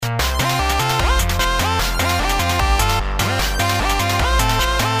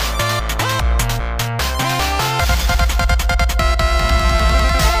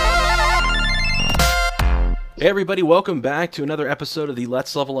Hey everybody, welcome back to another episode of the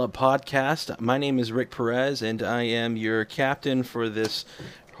Let's Level Up podcast. My name is Rick Perez and I am your captain for this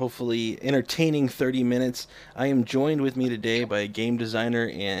hopefully entertaining 30 minutes. I am joined with me today by a game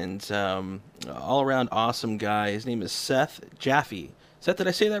designer and all-around awesome guy. His name is Seth Jaffee. Seth, did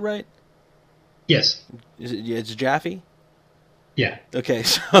I say that right? Yes. It's Jaffee? Yeah. Okay,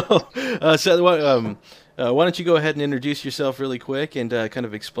 so Seth, why don't you go ahead and introduce yourself really quick and kind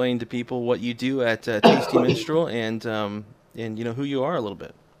of explain to people what you do at Tasty Minstrel and who you are a little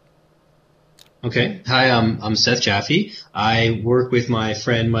bit. Okay. Hi, I'm Seth Jaffee. I work with my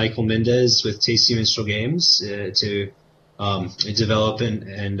friend Michael Mendez with Tasty Minstrel Games to develop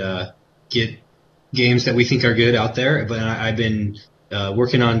and get games that we think are good out there. But I've been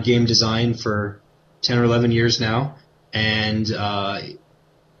working on game design for 10 or 11 years now, and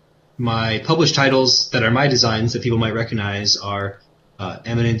my published titles that are my designs that people might recognize are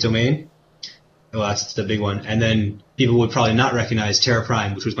Eminent Domain. Well, that's the big one. And then people would probably not recognize Terra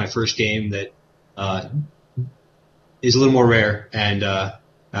Prime, which was my first game that is a little more rare and out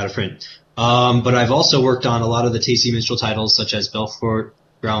of print. But I've also worked on a lot of the Tasty Minstrel titles, such as Belfort,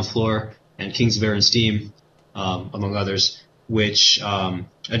 Ground Floor, and Kings of Air and Steam, among others, which I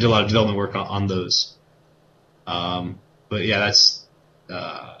did a lot of development work on those. But yeah, that's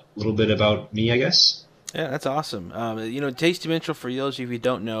a little bit about me, I guess. Yeah, that's awesome. Tasty Minstrel, for those of you who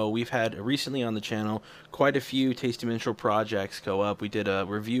don't know, we've had recently on the channel quite a few Tasty Minstrel projects go up. We did a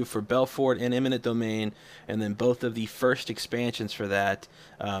review for Belfort and Eminent Domain, and then both of the first expansions for that,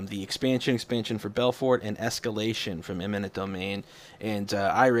 the expansion for Belfort and Escalation from Eminent Domain. And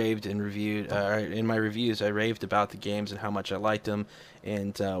I raved and reviewed, in my reviews, I raved about the games and how much I liked them.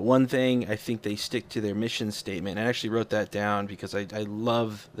 And one thing, I think they stick to their mission statement. I actually wrote that down because I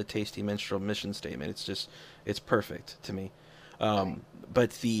love the Tasty Minstrel mission statement. It's perfect to me.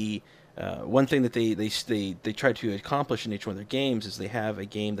 But the one thing that they try to accomplish in each one of their games is they have a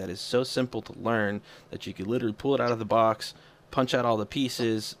game that is so simple to learn that you could literally pull it out of the box, punch out all the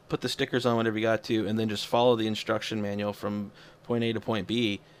pieces, put the stickers on whenever you got to, and then just follow the instruction manual from point A to point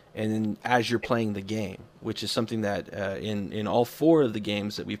B. And then as you're playing the game, which is something that in all four of the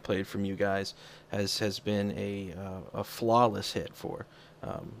games that we've played from you guys has been a flawless hit for.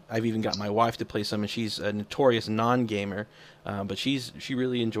 I've even got my wife to play some, and she's a notorious non-gamer, but she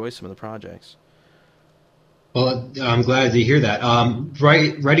really enjoys some of the projects. Well, I'm glad to hear that.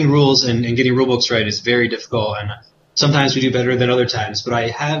 Writing rules and getting rulebooks right is very difficult, and sometimes we do better than other times. But I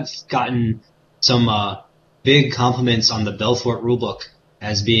have gotten some big compliments on the Belfort rulebook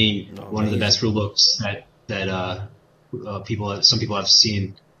as being one of the best rulebooks that some people have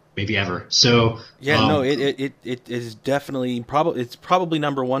seen maybe ever. So yeah, no, it is definitely probably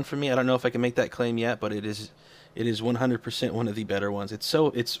number one for me. I don't know if I can make that claim yet, but it is 100% one of the better ones.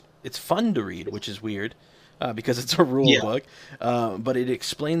 It's fun to read, which is weird because it's a rule book, but it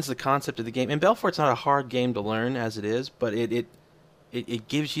explains the concept of the game. And Belfort's not a hard game to learn as it is, but it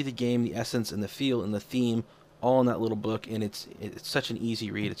gives you the game, the essence, and the feel and the theme all in that little book, and it's such an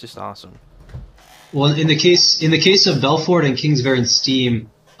easy read. It's just awesome. Well, in the case of Belfort and Kings of Air and Steam,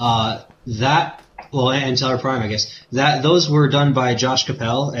 and Terra Prime, I guess those were done by Josh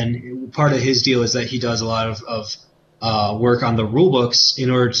Capel, and part of his deal is that he does a lot of work on the rule books in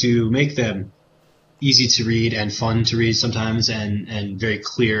order to make them easy to read and fun to read sometimes, and very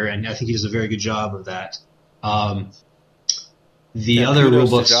clear. And I think he does a very good job of that. Other rule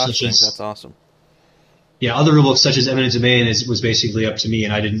books, such as that's awesome. Yeah, other rulebooks such as Eminent Domain was basically up to me,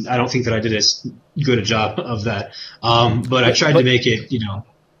 and I don't think that I did as good a job of that. But I tried to make it,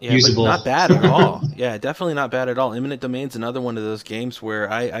 usable. But not bad at all. Yeah, definitely not bad at all. Eminent Domain's another one of those games where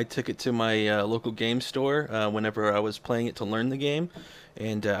I took it to my local game store whenever I was playing it to learn the game,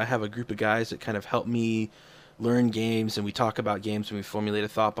 and I have a group of guys that kind of help me learn games, and we talk about games and we formulate a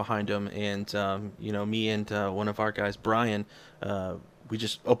thought behind them. And me and one of our guys, Brian. We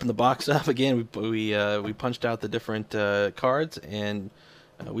just opened the box up again. We punched out the different cards, and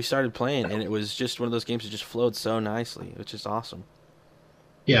we started playing. And it was just one of those games that just flowed so nicely, which is awesome.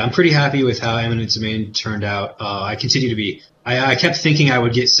 Yeah, I'm pretty happy with how Eminent Domain turned out. I continue to be. I kept thinking I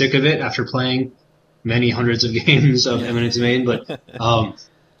would get sick of it after playing many hundreds of games of Eminent Domain, but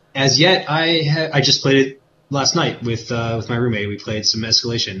as yet, I just played it last night with my roommate. We played some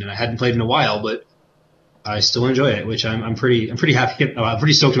Escalation, and I hadn't played in a while, but I still enjoy it, which I'm pretty happy. I'm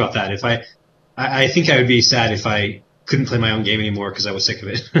pretty stoked about that. I think I would be sad if I couldn't play my own game anymore because I was sick of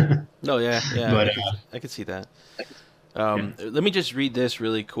it. Oh yeah. But I could see that. Let me just read this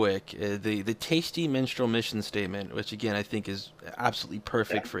really quick. The Tasty Minstrel mission statement, which again I think is absolutely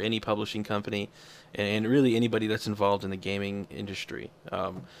perfect for any publishing company and really anybody that's involved in the gaming industry.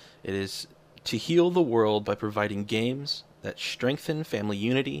 It is to heal the world by providing games that strengthen family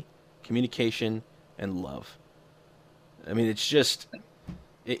unity, communication, and love. I mean, it's just,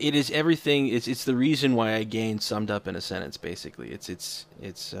 it is everything. It's the reason why I gained summed up in a sentence. Basically, it's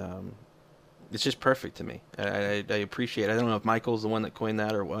just perfect to me. I appreciate it. I don't know if Michael's the one that coined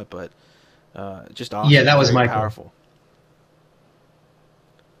that or what, but just awesome. Yeah, that was Very Michael. Powerful.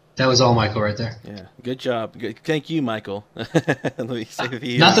 That was all Michael right there. Yeah, good job. Thank you, Michael. Let me see if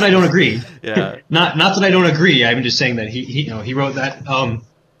he not that I don't agree. Yeah. not that I don't agree. I'm just saying that he wrote that,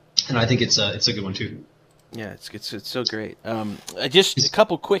 and I think it's a good one too. Yeah, it's so great. Just a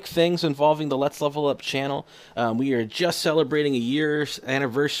couple quick things involving the Let's Level Up channel. We are just celebrating a year's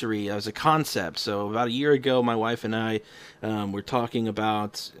anniversary as a concept. So about a year ago, my wife and I were talking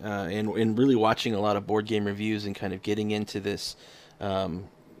about and really watching a lot of board game reviews and kind of getting into this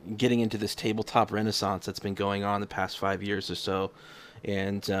tabletop renaissance that's been going on the past 5 years or so.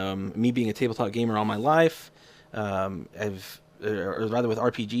 And me being a tabletop gamer all my life, or rather with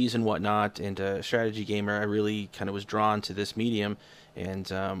RPGs and whatnot, and a strategy gamer, I really kind of was drawn to this medium.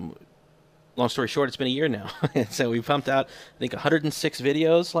 And long story short, it's been a year now. And so we pumped out, I think, 106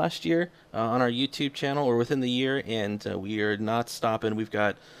 videos last year on our YouTube channel, or within the year, and we are not stopping. We've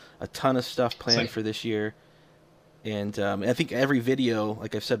got a ton of stuff planned for this year. And I think every video,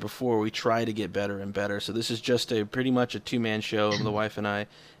 like I've said before, we try to get better and better. So this is just pretty much a two-man show, the wife and I,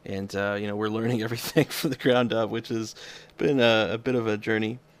 and we're learning everything from the ground up, which has been a bit of a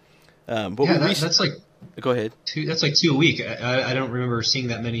journey. But yeah, that's like. Go ahead. That's like 2 a week. I don't remember seeing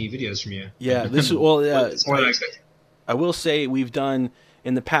that many videos from you. Yeah, this is it's more than I expected. I will say we've done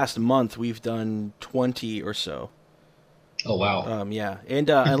in the past month. We've done 20 or so. Oh wow! Yeah, and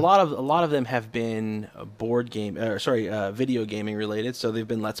a lot of them have been video gaming related. So they've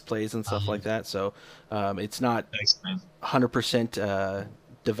been Let's Plays and stuff like that. So it's not 100%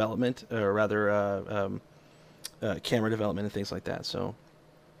 development, or rather camera development and things like that. So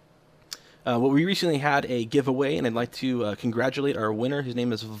we recently had a giveaway, and I'd like to congratulate our winner. His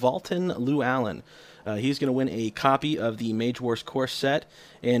name is Valton Lou Allen. He's going to win a copy of the Mage Wars course set.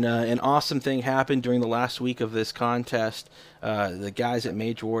 And an awesome thing happened during the last week of this contest. The guys at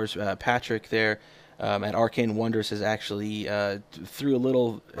Mage Wars, Patrick there at Arcane Wonders, has actually threw a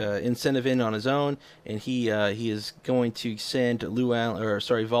little incentive in on his own, and he is going to send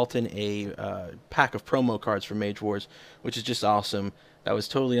Valton a pack of promo cards for Mage Wars, which is just awesome. That was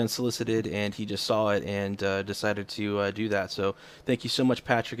totally unsolicited, and he just saw it and decided to do that. So thank you so much,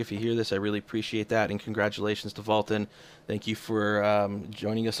 Patrick. If you hear this, I really appreciate that, and congratulations to Valton. Thank you for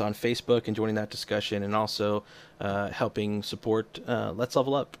joining us on Facebook and joining that discussion, and also helping support Let's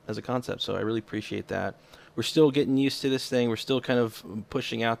Level Up as a concept. So I really appreciate that. We're still getting used to this thing. We're still kind of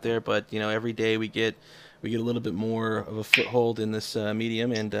pushing out there, but every day we get a little bit more of a foothold in this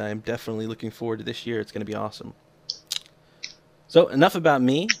medium, and I'm definitely looking forward to this year. It's going to be awesome. So enough about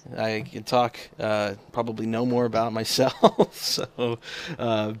me. I can talk probably no more about myself. So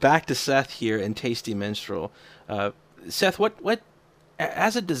back to Seth here and Tasty Minstrel. Seth, what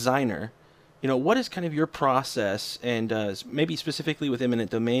as a designer, what is kind of your process, and maybe specifically with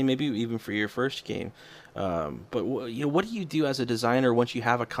Eminent Domain, maybe even for your first game, but what do you do as a designer once you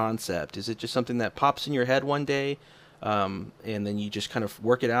have a concept? Is it just something that pops in your head one day, and then you just kind of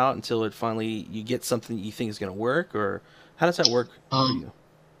work it out until it finally you get something that you think is going to work, or how does that work for you?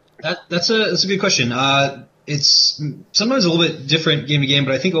 That's a good question. It's sometimes a little bit different game to game,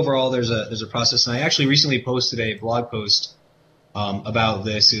 but I think overall there's a process. And I actually recently posted a blog post about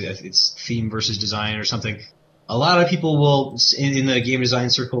this. It's theme versus design or something. A lot of people will in the game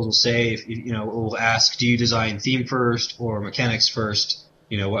design circles will say, will ask, do you design theme first or mechanics first?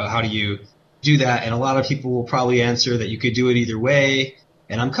 How do you do that? And a lot of people will probably answer that you could do it either way.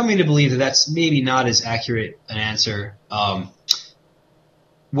 And I'm coming to believe that that's maybe not as accurate an answer.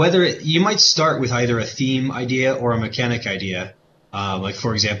 Whether you might start with either a theme idea or a mechanic idea. Like,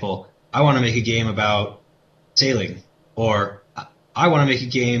 for example, I want to make a game about sailing, or I want to make a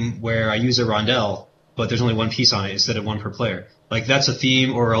game where I use a rondelle, but there's only one piece on it instead of one per player. Like, that's a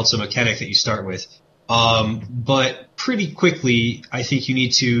theme or else a mechanic that you start with. But pretty quickly, I think you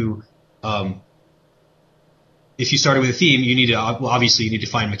need to if you started with a theme, you need to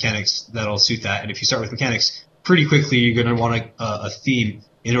find mechanics that'll suit that. And if you start with mechanics, pretty quickly you're going to want a theme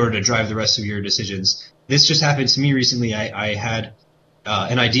in order to drive the rest of your decisions. This just happened to me recently. I had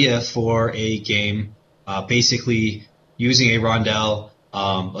an idea for a game, basically using a rondelle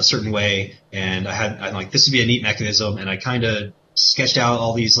a certain way, and I'm like, this would be a neat mechanism, and I kind of sketched out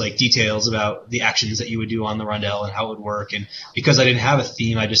all these details about the actions that you would do on the rondelle and how it would work. And because I didn't have a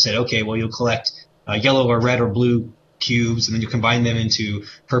theme, I just said, okay, well, you'll collect yellow or red or blue cubes, and then you combine them into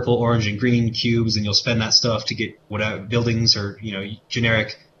purple, orange, and green cubes, and you'll spend that stuff to get whatever buildings or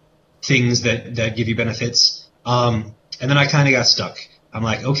generic things that give you benefits. And then I kind of got stuck. I'm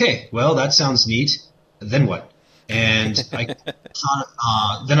like, okay, well, that sounds neat. Then what? And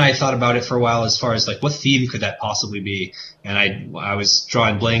then I thought about it for a while as far as like what theme could that possibly be, and I was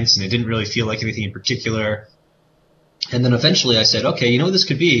drawing blanks, and it didn't really feel like anything in particular. And then eventually I said, okay, what this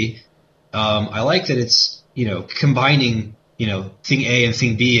could be? I like that it's combining thing A and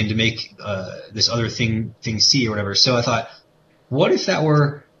thing B and to make this other thing C or whatever. So I thought, what if that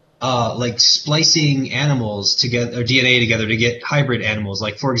were like splicing animals together or DNA together to get hybrid animals?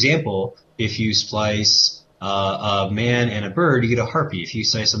 Like, for example, if you splice a man and a bird, you get a harpy. If you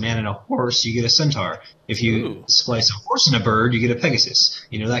slice a man and a horse, you get a centaur. If you splice a horse and a bird, you get a pegasus.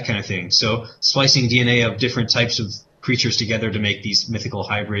 That kind of thing. So splicing DNA of different types of creatures together to make these mythical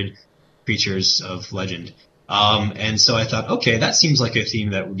hybrid creatures of legend. And so I thought, okay, that seems like a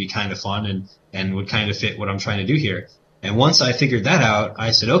theme that would be kind of fun and would kind of fit what I'm trying to do here. And once I figured that out,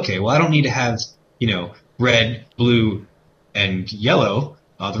 I said, okay, well, I don't need to have, red, blue, and yellow.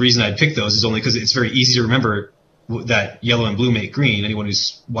 The reason I picked those is only because it's very easy to remember that yellow and blue make green. Anyone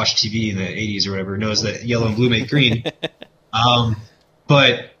who's watched TV in the 80s or whatever knows that yellow and blue make green.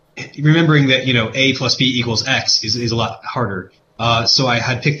 But remembering that, A plus B equals X is a lot harder. So I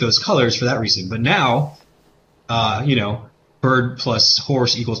had picked those colors for that reason. But now, bird plus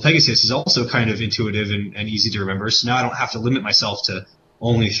horse equals Pegasus is also kind of intuitive and easy to remember. So now I don't have to limit myself to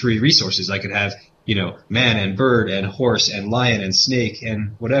only 3 resources. I could have, man and bird and horse and lion and snake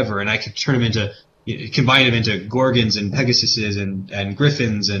and whatever. And I could turn them into, combine them into gorgons and pegasuses and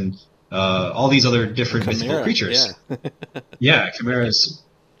griffins and all these other different mythical creatures. Yeah, chimeras,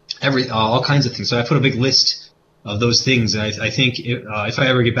 all kinds of things. So I put a big list of those things. And I think if I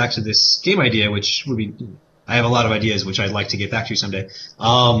ever get back to this game idea, which would be, I have a lot of ideas which I'd like to get back to someday.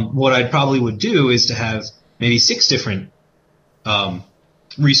 What I probably would do is to have maybe 6 different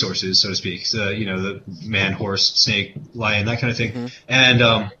resources, so to speak. So, the man, horse, snake, lion, that kind of thing,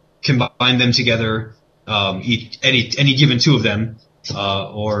 and combine them together. Any given 2 of them,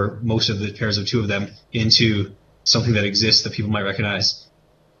 or most of the pairs of 2 of them, into something that exists that people might recognize.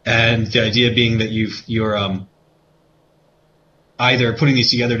 And the idea being that you're either putting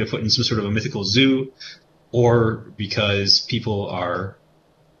these together to put in some sort of a mythical zoo, or because people are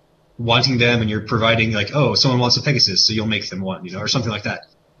wanting them and you're providing, like, oh, someone wants a Pegasus, so you'll make them one, or something like that.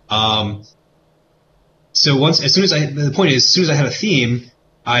 So the point is, as soon as I had a theme,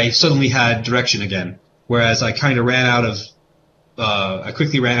 I suddenly had direction again. Whereas I kind of I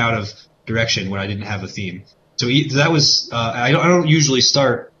quickly ran out of direction when I didn't have a theme. So that was, I don't usually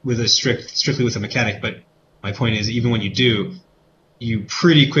start with strictly with a mechanic, but my point is, even when you do, you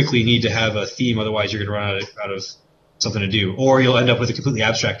pretty quickly need to have a theme, otherwise you're going to run out of something to do. Or you'll end up with a completely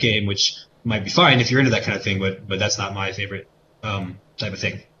abstract game, which might be fine if you're into that kind of thing, but that's not my favorite type of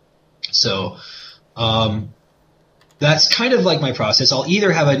thing. So that's kind of like my process. I'll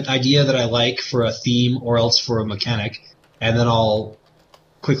either have an idea that I like for a theme or else for a mechanic, and then I'll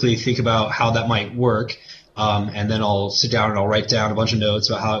quickly think about how that might work, and then I'll sit down and I'll write down a bunch of notes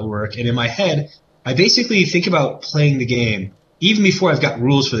about how it would work. And in my head, I basically think about playing the game. Even before I've got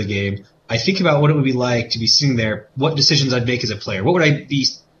rules for the game, I think about what it would be like to be sitting there, what decisions I'd make as a player, what would I be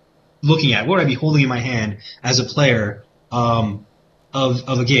looking at, what would I be holding in my hand as a player of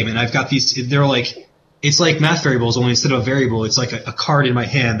a game. And I've got these, they're like, it's like math variables, only instead of a variable, it's like a card in my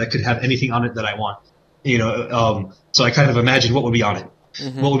hand that could have anything on it that I want. So I kind of imagine what would be on it.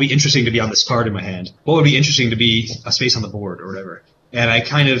 What would be interesting to be on this card in my hand? What would be interesting to be a space on the board or whatever? And I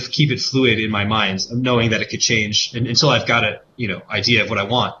kind of keep it fluid in my mind, knowing that it could change until I've got a, idea of what I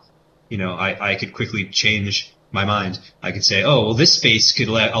want. I could quickly change my mind. I could say, oh, well, this space could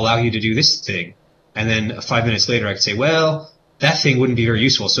allow you to do this thing. And then 5 minutes later, I could say, well, that thing wouldn't be very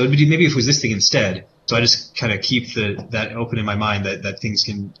useful. So it'd be, maybe if it was this thing instead. So I just kind of keep that open in my mind that things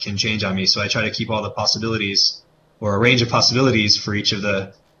can change on me. So I try to keep all the possibilities, or a range of possibilities for each of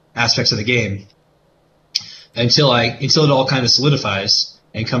the aspects of the game, until it all kind of solidifies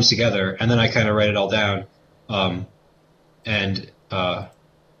and comes together, and then I kind of write it all down.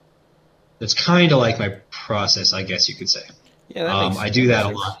 That's kind of like my process, I guess you could say. Yeah, that makes sense. I do that a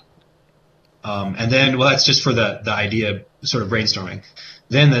lot. And then, well, that's just for the idea sort of brainstorming.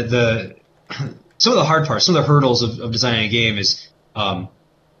 Then some of the hard parts, some of the hurdles of designing a game is,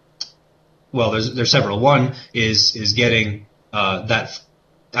 there's several. One is getting that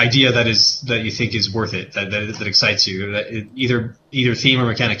idea that you think is worth it, that excites you, that either theme or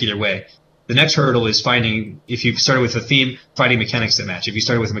mechanic, either way. The next hurdle is finding, if you've started with a theme, finding mechanics that match. If you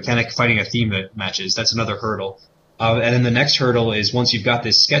started with a mechanic, finding a theme that matches. That's another hurdle. And then the next hurdle is once you've got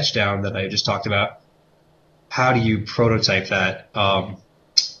this sketch down that I just talked about, how do you prototype that?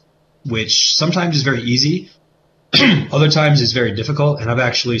 Which sometimes is very easy, other times is very difficult, and I've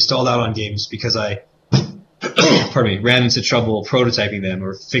actually stalled out on games because I ran into trouble prototyping them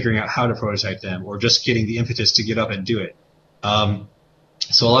or figuring out how to prototype them or just getting the impetus to get up and do it.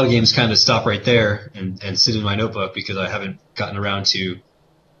 So a lot of games kind of stop right there and sit in my notebook because I haven't gotten around to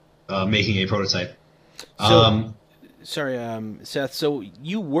making a prototype. So, sorry, Seth. So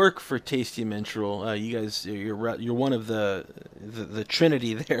you work for Tasty Minstrel. You guys, you're one of the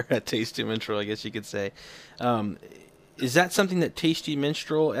trinity there at Tasty Minstrel, I guess you could say. Is that something that Tasty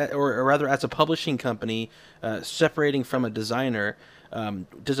Minstrel, or rather, as a publishing company, separating from a designer,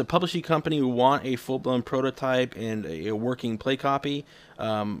 does a publishing company want a full-blown prototype and a working play copy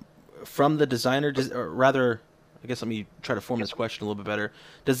from the designer? Or rather, I guess let me try to form this question a little bit better.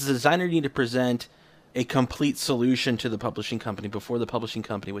 Does the designer need to present a complete solution to the publishing company before the publishing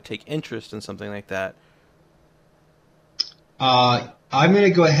company would take interest in something like that? I'm going to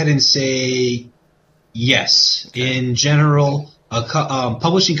go ahead and say yes. Okay. In general,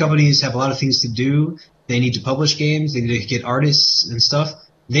 publishing companies have a lot of things to do. They need to publish games. They need to get artists and stuff.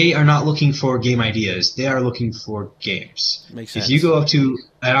 They are not looking for game ideas. They are looking for games. Makes sense. If you go up to,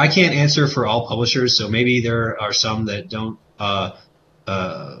 and I can't answer for all publishers, so maybe there are some that don't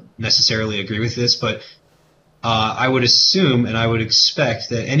necessarily agree with this, but I would assume and I would expect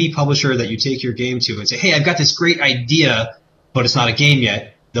that any publisher that you take your game to and say, hey, I've got this great idea, but it's not a game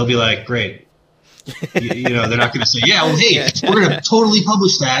yet, they'll be like, great. They're not going to say, yeah, well, hey, we're going to totally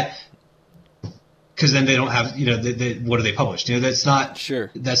publish that, because then they don't have, what do they publish? That's not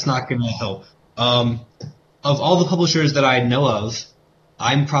going to help. Of all the publishers that I know of,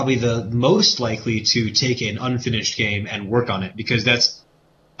 I'm probably the most likely to take an unfinished game and work on it, because that's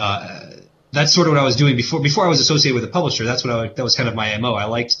sort of what I was doing before I was associated with a publisher. That was kind of my MO.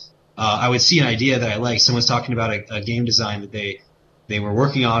 I would see an idea that I liked. Someone's talking about a game design that they were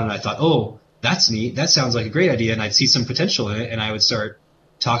working on, and I thought, oh, that's neat. That sounds like a great idea, and I'd see some potential in it, and I would start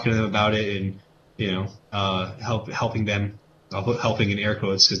talking to them about it, and helping them. I'll put helping in air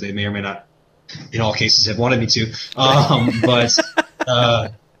quotes because they may or may not, in all cases, have wanted me to. But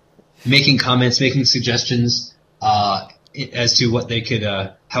making comments, making suggestions as to what they could,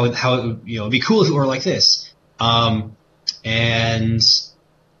 how it would, it'd be cool if it were like this. And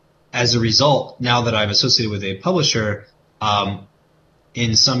as a result, now that I'm associated with a publisher,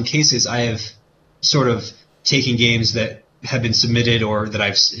 in some cases I have sort of taken games that have been submitted, or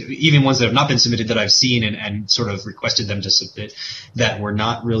that even ones that have not been submitted that I've seen and sort of requested them to submit, that were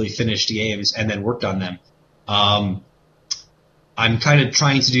not really finished games, and then worked on them. I'm kind of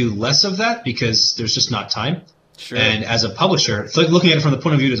trying to do less of that because there's just not time. Sure. And as a publisher, looking at it from the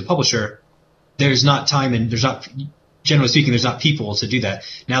point of view as a publisher, there's not time, and generally speaking, there's not people to do that.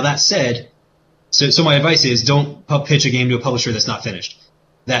 Now that said, so my advice is don't pitch a game to a publisher that's not finished.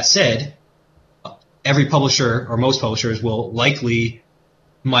 That said, every publisher, or most publishers,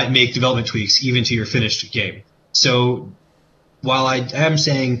 might make development tweaks even to your finished game. So while I am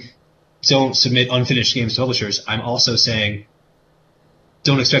saying don't submit unfinished games to publishers, I'm also saying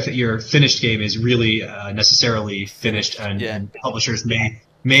don't expect that your finished game is really necessarily finished, and publishers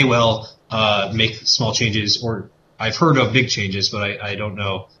may well make small changes, or I've heard of big changes, but I don't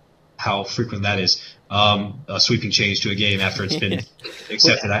know how frequent that is, a sweeping change to a game after it's been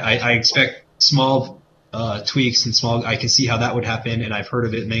accepted. I expect small tweaks and small. I can see how that would happen, and I've heard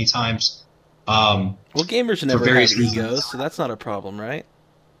of it many times. Well, gamers never have egos, so that's not a problem, right?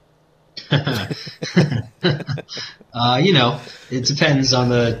 It depends on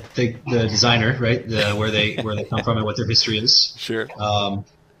the designer, right? Where they come from and what their history is. Sure.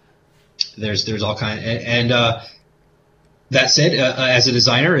 There's all kind, and that said, as a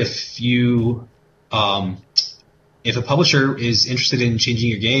designer, if a publisher is interested in changing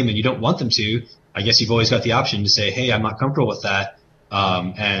your game and you don't want them to, I guess you've always got the option to say, hey, I'm not comfortable with that.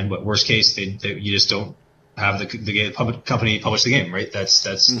 And worst case, you just don't have the company publish the game, right?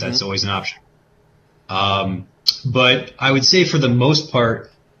 That's always an option. But I would say for the most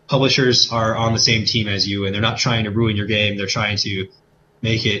part, publishers are on the same team as you, and they're not trying to ruin your game. They're trying to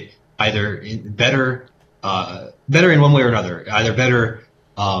make it either better in one way or another, either better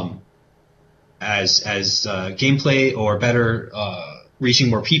as gameplay, or better reaching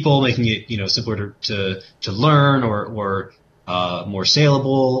more people, making it simpler to learn, or more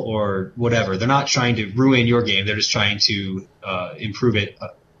saleable, or whatever. They're not trying to ruin your game. They're just trying to improve it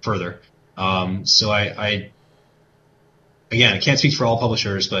further. So I can't speak for all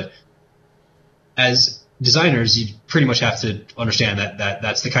publishers, but as designers, you pretty much have to understand that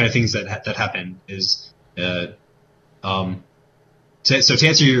that's the kind of things that happen. Is So to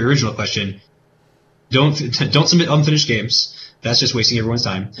answer your original question, don't submit unfinished games. That's just wasting everyone's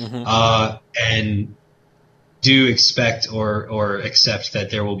time. And do expect or accept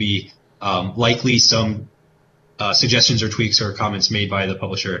that there will be likely some suggestions or tweaks or comments made by the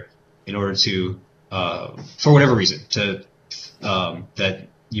publisher in order to, for whatever reason, that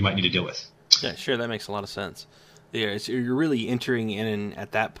you might need to deal with. Yeah, sure, that makes a lot of sense. Yeah, you're really entering in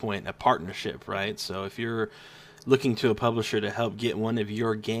at that point a partnership, right? So if you're looking to a publisher to help get one of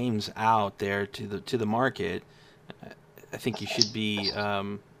your games out there to the market, I think you should be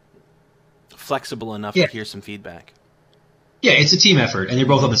flexible enough to hear some feedback. Yeah, it's a team effort, and you're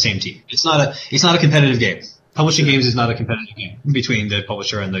both on the same team. It's not a competitive game. Publishing games is not a competitive game between the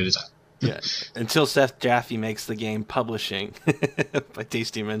publisher and the designer. Yeah, until Seth Jaffee makes the game Publishing by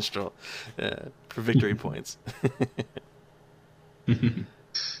Tasty Minstrel for victory points.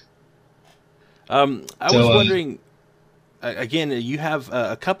 I was wondering, again, you have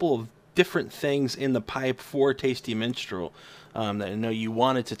a couple of different things in the pipe for Tasty Minstrel that I know you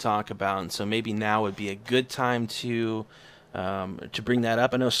wanted to talk about, and so maybe now would be a good time to bring that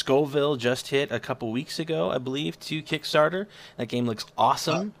up. I know Scoville just hit a couple weeks ago, I believe, to Kickstarter. That game looks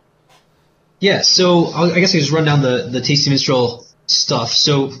awesome. Yeah, so I guess I just run down the Tasty Minstrel stuff.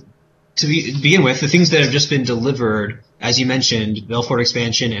 So to begin with, the things that have just been delivered, as you mentioned, Belfort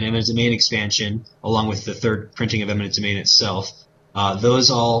expansion and Eminent Domain expansion, along with the third printing of Eminent Domain itself, those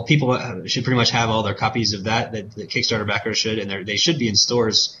all people should pretty much have all their copies of that Kickstarter backers should, and they should be in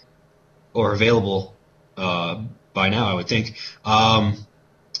stores or available by now, I would think.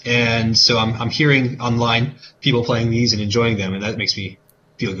 And so I'm hearing online people playing these and enjoying them, and that makes me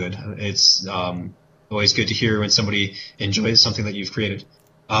feel good. It's always good to hear when somebody enjoys something that you've created.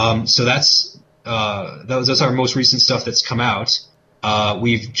 So that's our most recent stuff that's come out.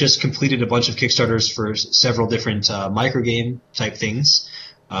 We've just completed a bunch of Kickstarters for several different microgame type things,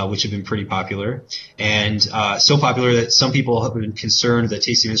 which have been pretty popular, and so popular that some people have been concerned that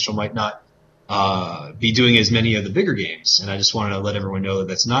Tasty Minstrel might not be doing as many of the bigger games. And I just wanted to let everyone know that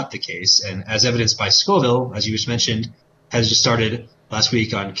that's not the case. And as evidenced by Scoville, as you just mentioned, has just started last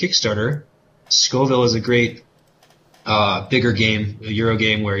week on Kickstarter. Scoville is a great bigger game, a Euro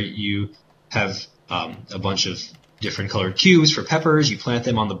game, where you have a bunch of different colored cubes for peppers. You plant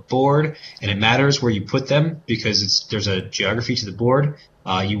them on the board, and it matters where you put them because there's a geography to the board.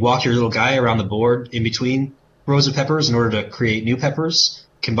 You walk your little guy around the board in between rows of peppers in order to create new peppers,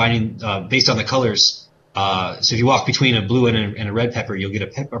 combining based on the colors. So if you walk between a blue and a red pepper, you'll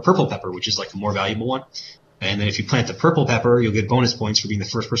get a purple pepper, which is like a more valuable one. And then if you plant the purple pepper, you'll get bonus points for being the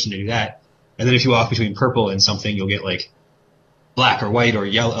first person to do that. And then if you walk between purple and something, you'll get like black or white or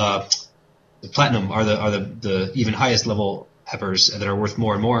yellow. The platinum are the even highest level peppers that are worth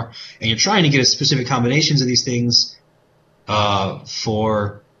more and more. And you're trying to get specific combinations of these things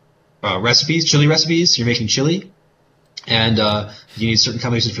for recipes, chili recipes. You're making chili, and you need certain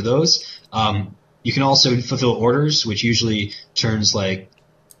combinations for those. You can also fulfill orders, which usually turns like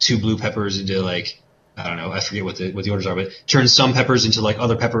 2 blue peppers into like, I don't know, I forget what the orders are, but turns some peppers into like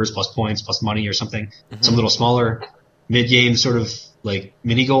other peppers plus points plus money or something. Mm-hmm. Some little smaller mid-game sort of like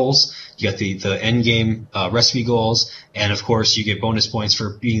mini goals. You got the end game recipe goals, and of course you get bonus points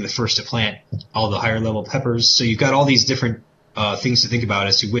for being the first to plant all the higher level peppers. So you've got all these different things to think about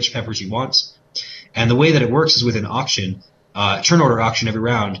as to which peppers you want. And the way that it works is with an auction, turn order auction every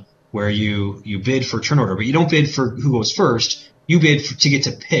round, where you bid for turn order, but you don't bid for who goes first. You bid to get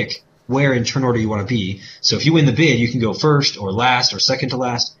to pick where in turn order you want to be. So if you win the bid, you can go first or last or second to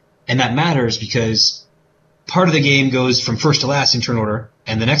last, and that matters because part of the game goes from first to last in turn order,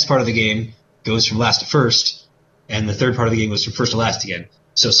 and the next part of the game goes from last to first, and the third part of the game goes from first to last again.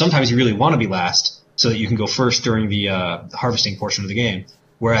 So sometimes you really want to be last so that you can go first during the harvesting portion of the game,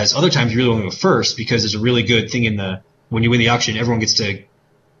 whereas other times you really want to go first because there's a really good thing when you win the auction, everyone gets to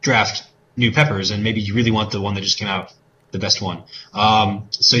draft new peppers, and maybe you really want the one that just came out, the best one.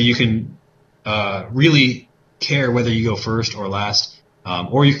 So you can really care whether you go first or last,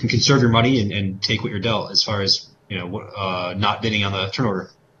 or you can conserve your money and take what you're dealt as far as not bidding on the turn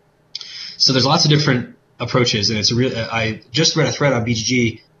order. So there's lots of different approaches, and I just read a thread on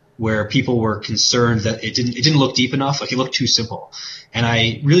BGG where people were concerned that it didn't look deep enough, like it looked too simple, and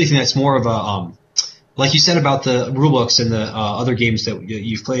I really think that's more of a like you said about the rulebooks and the other games that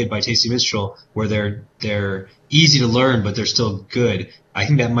you've played by Tasty Minstrel, where they're easy to learn but they're still good. I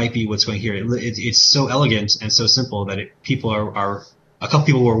think that might be what's going here. It's so elegant and so simple that people are a couple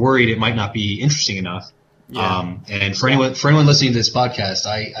people were worried it might not be interesting enough. Yeah. And for anyone listening to this podcast,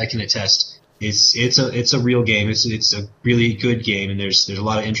 I can attest it's a real game. It's a really good game, and there's a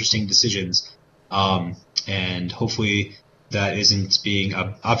lot of interesting decisions. and hopefully that isn't being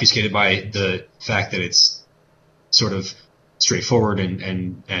obfuscated by the fact that it's sort of straightforward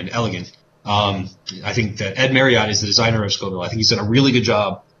and elegant. I think that Ed Marriott is the designer of Scoville. I think he's done a really good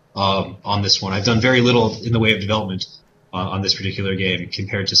job on this one. I've done very little in the way of development on this particular game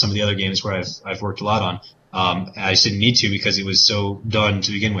compared to some of the other games where I've worked a lot on. I just didn't need to because it was so done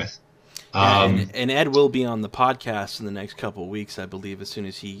to begin with. And Ed will be on the podcast in the next couple of weeks, I believe, as soon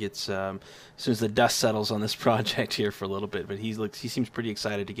as he gets, as soon as the dust settles on this project here for a little bit. But he seems pretty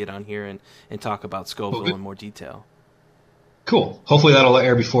excited to get on here and talk about Scoville in more detail. Cool. Hopefully that'll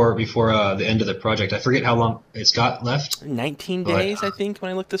air before the end of the project. I forget how long it's got left. 19 days, I think,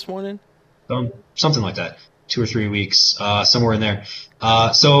 when I looked this morning. Something like that. 2 or 3 weeks, somewhere in there.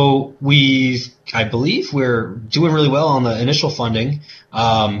 So I believe we're doing really well on the initial funding,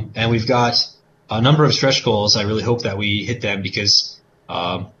 and we've got a number of stretch goals. I really hope that we hit them because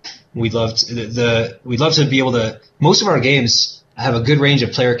we'd love to be able to. Most of our games have a good range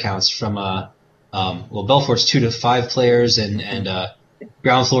of player counts from Belfort's 2 to 5 players, and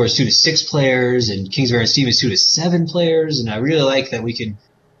Ground Floor is 2 to 6 players, and Kings of Air and Steam is 2 to 7 players, and I really like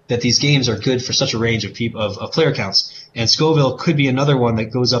that these games are good for such a range of player counts. And Scoville could be another one that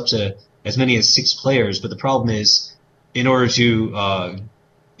goes up to as many as 6 players, but the problem is, in order to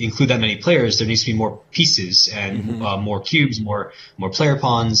include that many players, there needs to be more pieces and more cubes, more player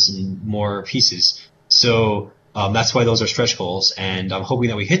pawns, and more pieces. So that's why those are stretch goals, and I'm hoping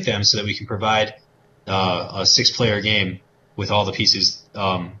that we hit them so that we can provide a 6-player game with all the pieces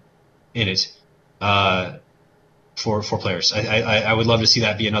in it for players. I would love to see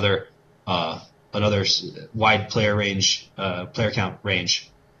that be another wide player count range.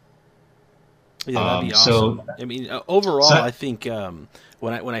 Yeah, that'd be awesome. I mean, overall, I think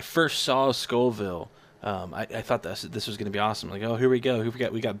when I first saw Scoville, I thought this was going to be awesome. Like, oh, here we go.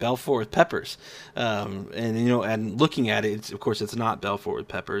 We got Belfort with peppers, and looking at it, of course, it's not Belfort with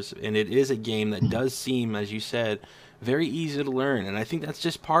peppers, and it is a game that does seem, as you said, very easy to learn. And I think that's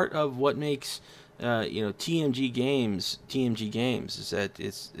just part of what makes TMG games is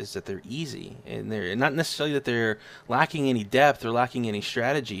that they're easy, and they're not necessarily that they're lacking any depth or lacking any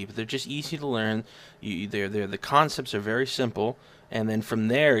strategy, but they're just easy to learn. The concepts are very simple. And then from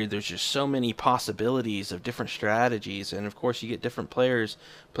there, there's just so many possibilities of different strategies. And, of course, you get different players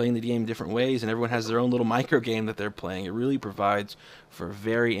playing the game different ways, and everyone has their own little micro game that they're playing. It really provides for a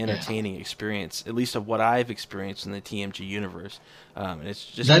very entertaining experience, at least of what I've experienced in the TMG universe. And it's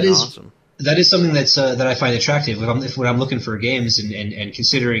just awesome. That is something that I find attractive. When I'm looking for games and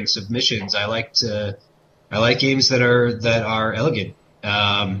considering submissions, I like games that are elegant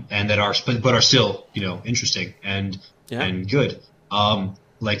and that are still interesting and good.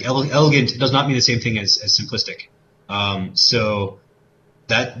 Like elegant does not mean the same thing as simplistic. So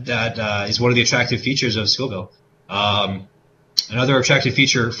that is one of the attractive features of Scoville. Another attractive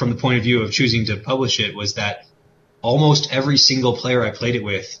feature from the point of view of choosing to publish it was that almost every single player I played it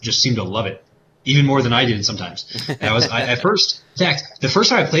with just seemed to love it, even more than I did sometimes. And the first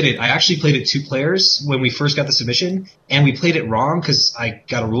time I played it, I actually played it 2 players when we first got the submission, and we played it wrong because I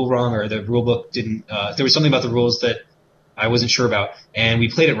got a rule wrong, or the rule book didn't. There was something about the rules that I wasn't sure about, and we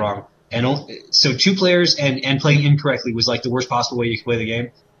played it wrong. And so 2 players and playing incorrectly was like the worst possible way you could play the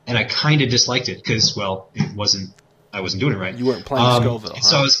game. And I kind of disliked it because, well, I wasn't doing it right. You weren't playing Scoville.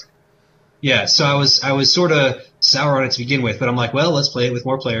 Huh? So I was sort of sour on it to begin with, but I'm like, well, let's play it with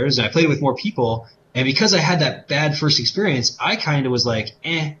more players. And I played it with more people. And because I had that bad first experience, I kind of was like,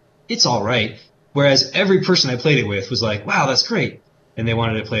 it's all right. Whereas every person I played it with was like, wow, that's great. And they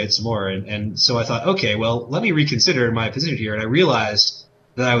wanted to play it some more. And so I thought, okay, well, let me reconsider my position here. And I realized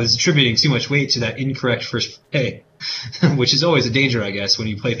that I was attributing too much weight to that incorrect first play, which is always a danger, I guess, when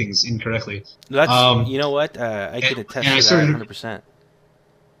you play things incorrectly. That's, you know what? I can attest to that 100%.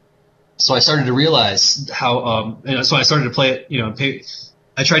 So I started to realize how, so I started to play it,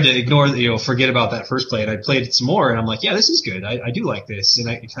 I tried to ignore, forget about that first play, and I played it some more, and I'm like, yeah, this is good. I do like this.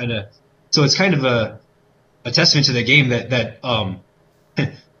 And so it's kind of a testament to the game that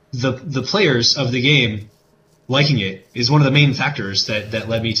the players of the game liking it is one of the main factors that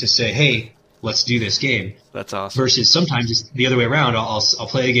led me to say, hey, let's do this game. That's awesome. Versus sometimes it's the other way around. I'll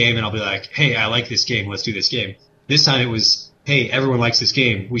play a game and I'll be like, hey, I like this game. Let's do this game. This time it was, hey, everyone likes this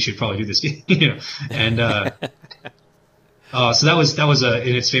game. We should probably do this game. And so that was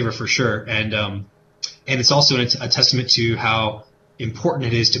in its favor for sure. And it's also a testament to how important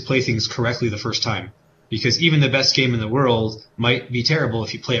it is to play things correctly the first time, because even the best game in the world might be terrible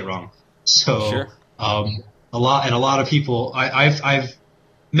if you play it wrong. So sure. A lot of people, I've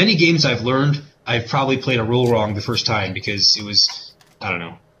many games I've learned, I've probably played a rule wrong the first time because it was, I don't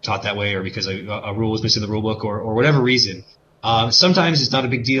know, taught that way, or because a rule was missing in the rule book, or whatever reason. Sometimes it's not a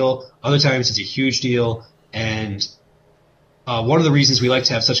big deal. Other times it's a huge deal. And one of the reasons we like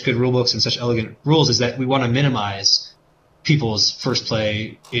to have such good rule books and such elegant rules is that we want to minimize people's first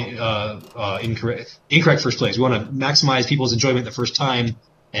play, incorrect first plays. We want to maximize people's enjoyment the first time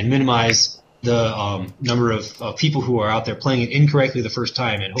and minimize the number of people who are out there playing it incorrectly the first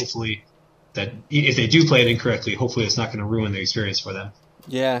time, and hopefully that if they do play it incorrectly, hopefully it's not going to ruin the experience for them.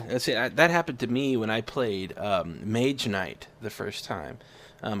 Yeah, that happened to me when I played Mage Knight the first time.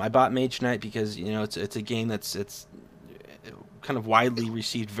 I bought Mage Knight because it's a game it's kind of widely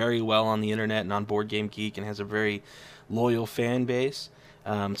received very well on the internet and on Board Game Geek, and has a very loyal fan base.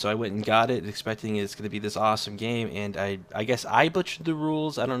 So I went and got it, expecting it's going to be this awesome game, and I guess I butchered the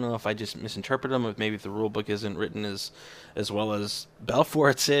rules. I don't know if I just misinterpreted them, or maybe if the rule book isn't written as well as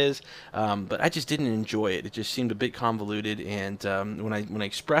Belfort's is, but I just didn't enjoy it. It just seemed a bit convoluted, and when I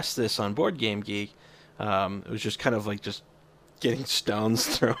expressed this on Board Game Geek, it was just kind of like just getting stones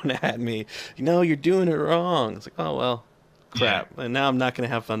thrown at me. You're doing it wrong. It's like, oh well, crap. Yeah. And now I'm not going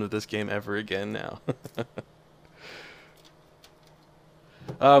to have fun with this game ever again now.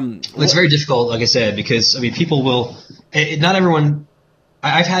 It's very difficult, like I said, because people will. Not everyone.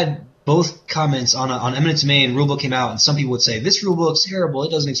 I've had both comments on Eminent Domain. Rulebook came out, and some people would say this rulebook's terrible.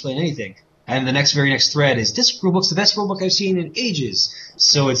 It doesn't explain anything. And the very next thread is this rulebook's the best rulebook I've seen in ages.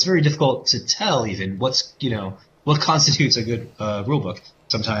 So it's very difficult to tell even what constitutes a good rulebook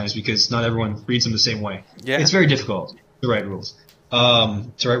sometimes, because not everyone reads them the same way. Yeah. It's very difficult to write rules.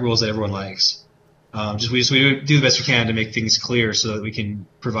 To write rules that everyone likes. We do the best we can to make things clear so that we can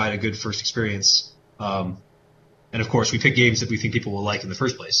provide a good first experience. And of course, we pick games that we think people will like in the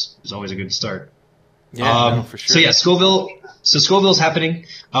first place. It's always a good start. Yeah, for sure. So yeah, Scoville. So Scoville's happening,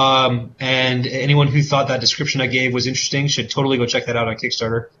 and anyone who thought that description I gave was interesting should totally go check that out on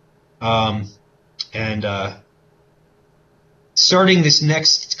Kickstarter. And starting this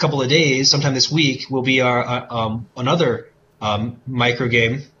next couple of days, sometime this week, will be our another micro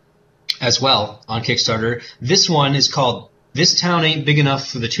game as well on Kickstarter. This one is called "This Town Ain't Big Enough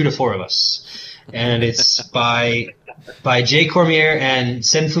for the 2 to 4 of Us," and it's by Jay Cormier and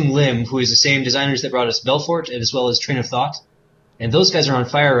Senfung Lim, who is the same designers that brought us Belfort, as well as Train of Thought. And those guys are on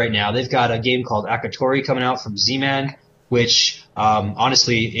fire right now. They've got a game called Akatori coming out from Z-Man, which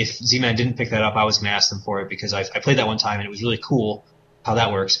honestly, if Z-Man didn't pick that up, I was going to ask them for it, because I played that one time and it was really cool how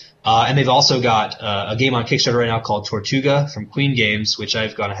that works. And they've also got a game on Kickstarter right now called Tortuga from Queen Games, which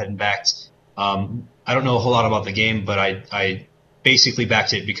I've gone ahead and backed. I don't know a whole lot about the game, but I basically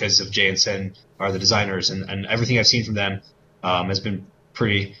backed it because of Jay and Sen are the designers, and everything I've seen from them has been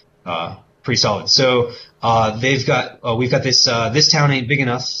pretty solid. So we've got this Town Ain't Big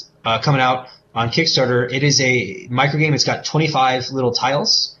Enough coming out on Kickstarter. It is a micro game. It's got 25 little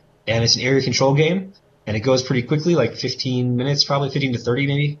tiles, and it's an area control game. And it goes pretty quickly, like 15 minutes, probably 15 to 30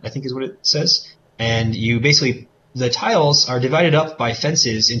 maybe, I think is what it says. And you basically, the tiles are divided up by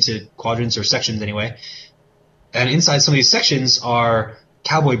fences into quadrants or sections anyway. And inside some of these sections are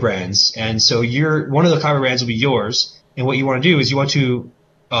cowboy brands. And so one of the cowboy brands will be yours. And what you want to do is you want to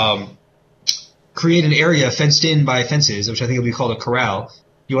create an area fenced in by fences, which I think will be called a corral.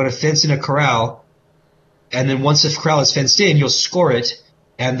 You want to fence in a corral. And then once the corral is fenced in, you'll score it.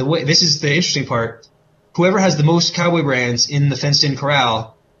 And this is the interesting part. Whoever has the most cowboy brands in the fenced-in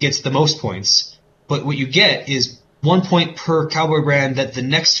corral gets the most points. But what you get is 1 point per cowboy brand that the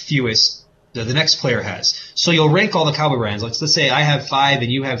next player has. So you'll rank all the cowboy brands. Let's say I have 5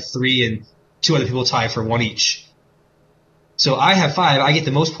 and you have 3 and 2 other people tie for 1 each. So I have 5. I get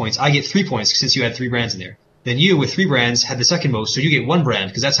the most points. I get 3 points since you had 3 brands in there. Then you, with 3 brands, had the second most, so you get 1 brand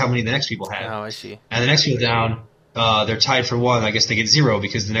because that's how many the next people had. Oh, I see. And the next people down, they're tied for 1. I guess they get 0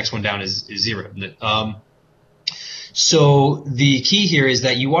 because the next one down is 0. So the key here is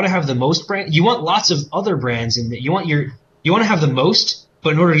that you want to have the most brand. You want lots of other brands in there. You want to have the most,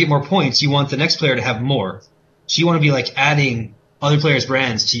 but in order to get more points, you want the next player to have more. So you want to be like adding other players'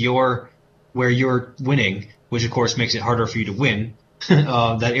 brands to where you're winning, which of course makes it harder for you to win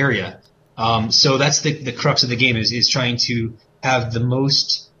that area. So that's the crux of the game is trying to have the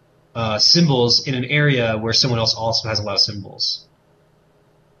most symbols in an area where someone else also has a lot of symbols.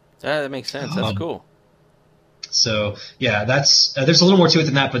 That makes sense. That's cool. So yeah, that's there's a little more to it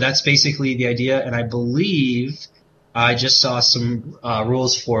than that, but that's basically the idea. And I believe I just saw some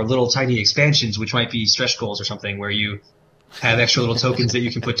rules for little tiny expansions, which might be stretch goals or something, where you have extra little tokens that you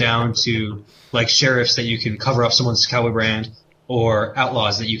can put down to, like sheriffs that you can cover up someone's cowboy brand, or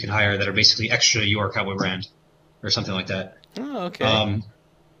outlaws that you can hire that are basically extra to your cowboy brand, or something like that. Oh, okay.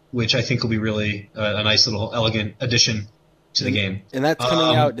 Which I think will be really a nice little elegant addition to the game. And that's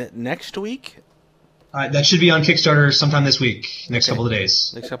coming out next week? That should be on Kickstarter sometime this week, next couple of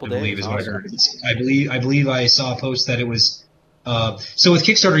days. Next couple I believe days. is what I heard. I believe I saw a post that it was. So with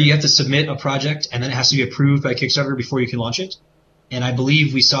Kickstarter, you have to submit a project, and then it has to be approved by Kickstarter before you can launch it. And I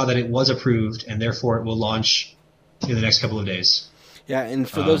believe we saw that it was approved, and therefore it will launch in the next couple of days. Yeah, and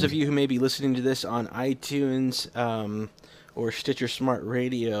for those of you who may be listening to this on iTunes or Stitcher Smart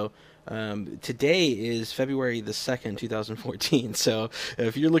Radio, today is February the 2nd, 2014. So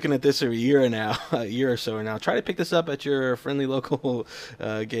if you're looking at this a year or so now, try to pick this up at your friendly local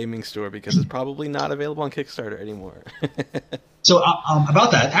gaming store, because it's probably not available on Kickstarter anymore. So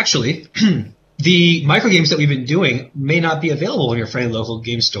about that, actually, the microgames that we've been doing may not be available in your friendly local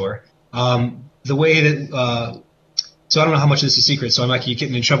game store. The way that so I don't know how much of this is secret, so I might keep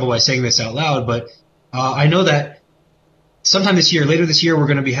getting in trouble by saying this out loud, but I know that sometime this year, later this year, we're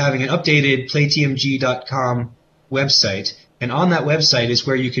going to be having an updated playtmg.com website, and on that website is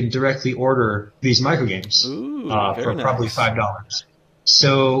where you can directly order these microgames for probably $5.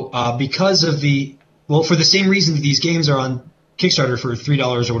 So because of for the same reason that these games are on Kickstarter for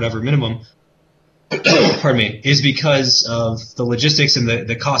 $3 or whatever minimum, pardon me, is because of the logistics and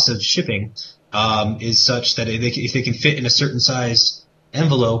the cost of shipping is such that if they can fit in a certain size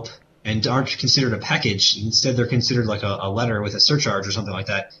envelope and aren't considered a package, instead they're considered like a letter with a surcharge or something like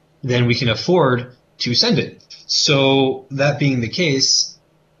that, then we can afford to send it. So that being the case,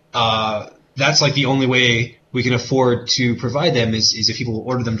 that's like the only way we can afford to provide them is if people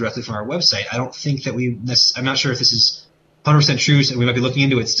order them directly from our website. I don't think that I'm not sure if this is 100% true, so we might be looking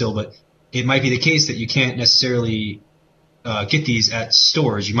into it still, but it might be the case that you can't necessarily get these at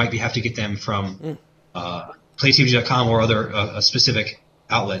stores. You might have to get them from playtmg.com or other specific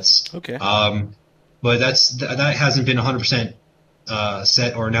outlets. Okay. But that hasn't been 100%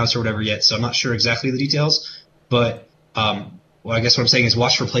 set or announced or whatever yet, so I'm not sure exactly the details. But I guess what I'm saying is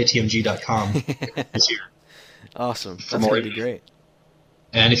watch for playtmg.com this year. Awesome. That's going to be great.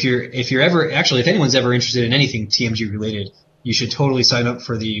 And if anyone's ever interested in anything TMG related, you should totally sign up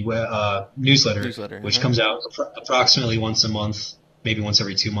for the newsletter, which comes out approximately once a month, maybe once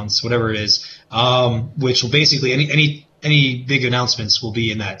every 2 months, whatever it is. Which will basically any big announcements will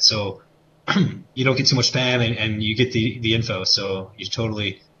be in that, so you don't get too much spam and you get the info. So you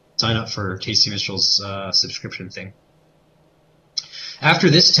totally sign up for Tasty Minstrel's subscription thing. After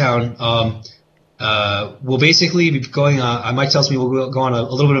this town, we'll basically be going. Mike tells me we'll go on a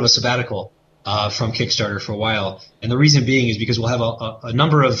little bit of a sabbatical from Kickstarter for a while, and the reason being is because we'll have a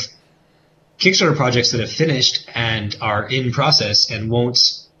number of Kickstarter projects that have finished and are in process and won't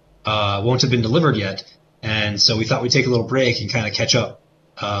have been delivered yet, and so we thought we'd take a little break and kind of catch up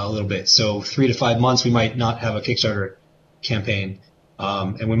a little bit. So 3 to 5 months we might not have a Kickstarter campaign,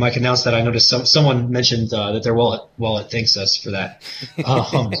 and when Mike announced that, I noticed someone mentioned that their wallet thanks us for that.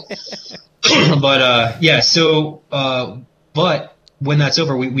 But when that's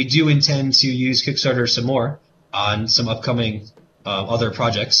over, we do intend to use Kickstarter some more on some upcoming other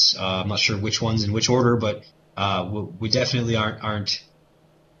projects. I'm not sure which ones in which order, but we definitely aren't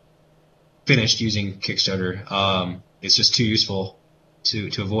finished using Kickstarter. It's just too useful to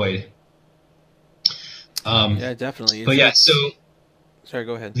avoid. Yeah, definitely. But yeah, so sorry,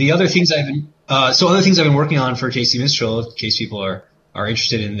 go ahead. The other things I've been working on for Tasty Minstrel, in case people are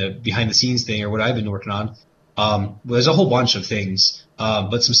interested in the behind the scenes thing or what I've been working on. Well, there's a whole bunch of things,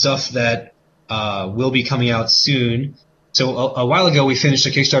 but some stuff that will be coming out soon. So a while ago, we finished a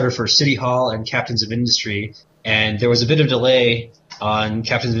Kickstarter for City Hall and Captains of Industry, and there was a bit of delay on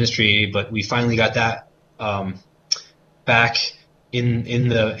Captains of Industry, but we finally got that back in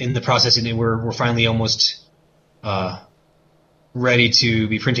the process, and we're finally almost ready to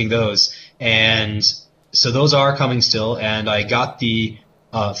be printing those. And so those are coming still, and I got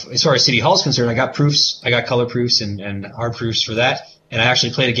as far as City Hall is concerned, I got proofs. I got color proofs and hard proofs for that. And I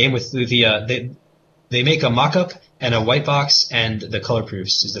actually played a game with they make a mock-up and a white box and the color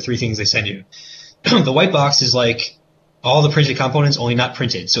proofs is the three things they send you. The white box is like all the printed components, only not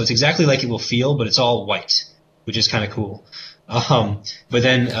printed. So it's exactly like it will feel, but it's all white, which is kind of cool. But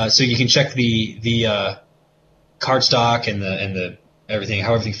then, so you can check the cardstock and the everything,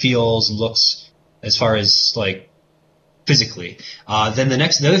 how everything feels and looks as far as like physically. Then the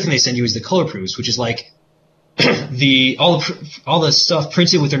other thing they send you is the color proofs, which is like all the stuff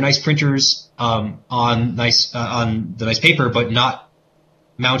printed with their nice printers on the nice paper, but not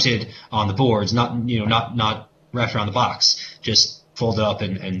mounted on the boards, not wrapped around the box, just folded up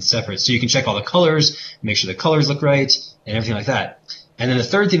and separate. So you can check all the colors, make sure the colors look right, and everything like that. And then the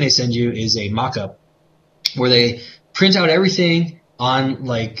third thing they send you is a mock-up where they print out everything on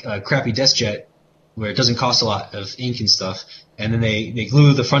like a crappy DeskJet where it doesn't cost a lot of ink and stuff. And then they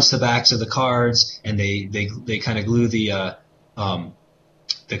glue the fronts to the backs of the cards, and they kind of glue the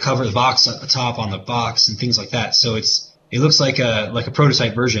cover, the box at the top on the box and things like that. So it looks like a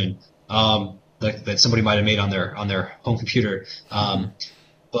prototype version that somebody might have made on their home computer.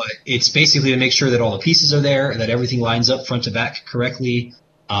 But it's basically to make sure that all the pieces are there, that everything lines up front to back correctly,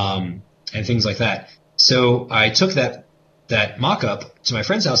 and things like that. So I took that mock-up to my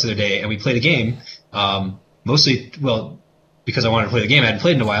friend's house the other day, and we played a game. Mostly, well, because I wanted to play the game. I hadn't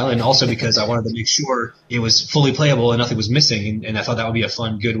played in a while, and also because I wanted to make sure it was fully playable and nothing was missing, and I thought that would be a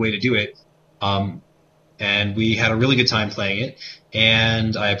fun, good way to do it. And we had a really good time playing it,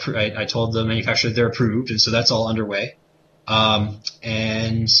 and I told the manufacturer that they're approved, and so that's all underway.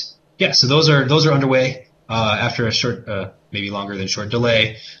 And yeah, so those are underway after a short, maybe longer than short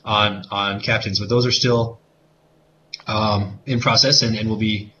delay on Captains, but those are still in process and will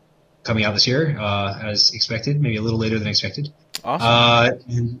be coming out this year as expected, maybe a little later than expected.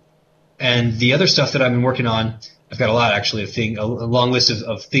 Awesome. And the other stuff that I've been working on, I've got a lot actually a long list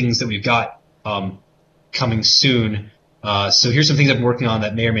of things that we've got coming soon. So here's some things I've been working on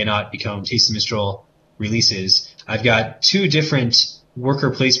that may or may not become Tasty Minstrel releases. I've got 2 different worker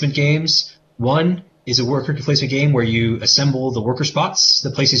placement games. One is a worker placement game where you assemble the worker spots,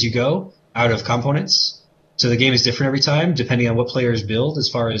 the places you go, out of components. So the game is different every time, depending on what players build as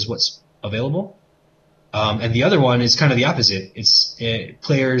far as what's available. And the other one is kind of the opposite.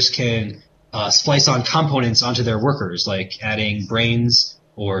 Players can splice on components onto their workers, like adding brains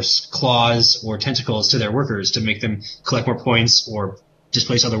or claws or tentacles to their workers to make them collect more points or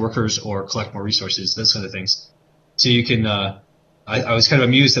displace other workers or collect more resources, those kind of things. So you can, I was kind of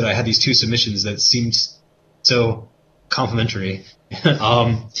amused that I had these 2 submissions that seemed so complementary.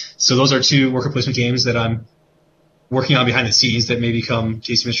 So those are 2 worker placement games that I'm working on behind the scenes that may become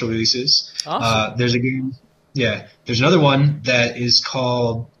Tasty Minstrel releases. Awesome. There's a game, there's another one that is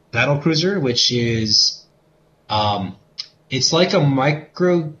called Battle Cruiser, which is, it's like a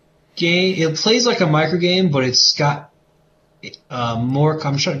micro game. It plays like a micro game, but it's got more.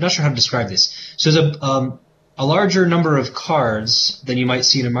 Not sure how to describe this. So there's a larger number of cards than you might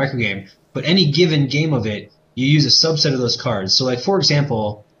see in a micro game, but any given game of it, you use a subset of those cards. So, like for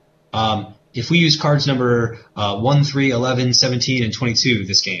example, if we use cards number 1, 3, 11, 17, and 22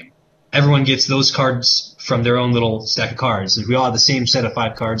 this game, everyone gets those cards from their own little stack of cards. If we all have the same set of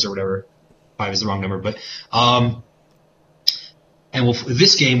 5 cards or whatever, 5 is the wrong number, but and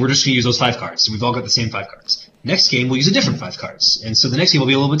this game, we're just going to use those 5 cards. So we've all got the same 5 cards. Next game, we'll use a different 5 cards. And so the next game will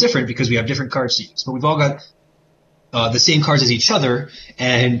be a little bit different because we have different cards to use. But we've all got the same cards as each other,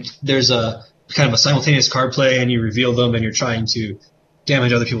 and there's a kind of a simultaneous card play, and you reveal them, and you're trying to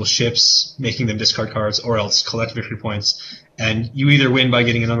damage other people's ships, making them discard cards, or else collect victory points. And you either win by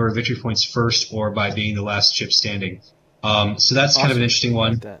getting a number of victory points first or by being the last ship standing. So that's kind of an interesting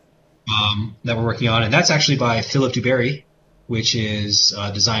one that we're working on. And that's actually by Philip Dubarry, which is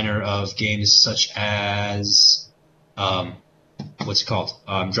a designer of games such as, what's it called?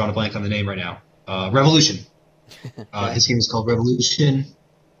 I'm drawing a blank on the name right now. Revolution. His game is called Revolution.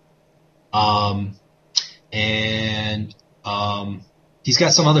 And he's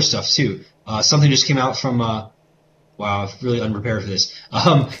got some other stuff too. Something just came out from, wow, I'm really unprepared for this.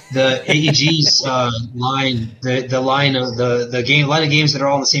 The AEG's line, the line of the line of games that are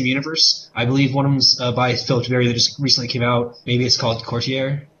all in the same universe. I believe one of them's by Philip Dubarry that just recently came out. Maybe it's called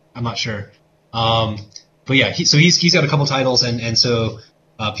Courtier. I'm not sure. But yeah, he's got a couple titles, and so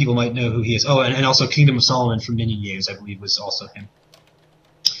people might know who he is. Oh, and also Kingdom of Solomon from Minion Games, I believe, was also him.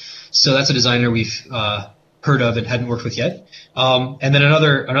 So that's a designer we've heard of and hadn't worked with yet. And then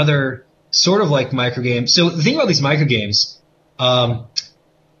another sort of like micro game. So the thing about these micro games,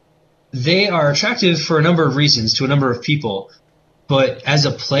 they are attractive for a number of reasons to a number of people. But as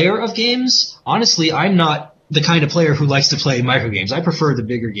a player of games, honestly, I'm not the kind of player who likes to play micro games. I prefer the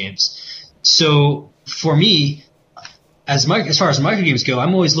bigger games. So for me, as far as micro games go,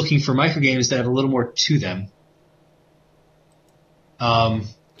 I'm always looking for micro games that have a little more to them.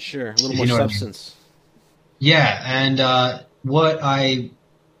 Sure, a little more substance. Yeah, and what I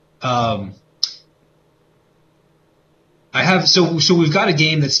have, so we've got a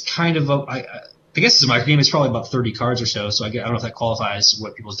game that's kind of I guess it's a micro game. It's probably about 30 cards or so. So I don't know if that qualifies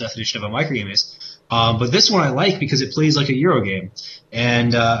what people's definition of a micro game is. But this one I like because it plays like a Euro game,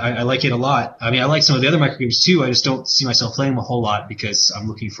 and I like it a lot. I mean, I like some of the other micro games too. I just don't see myself playing them a whole lot because I'm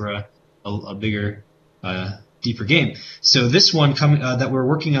looking for a bigger, deeper game. So this one that we're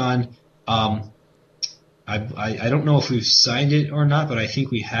working on, I don't know if we've signed it or not, but I think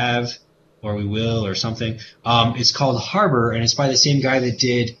we have, or we will, or something. It's called Harbor, and it's by the same guy that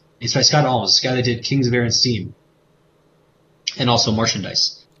did It's by Scott Alms, the guy that did Kings of Air and Steam, and also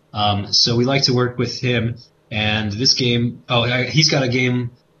Merchandise. So we like to work with him. And this game, he's got a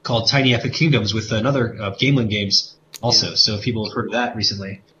game called Tiny Epic Kingdoms with another Gamelin Games also. Yeah. So if people have heard of that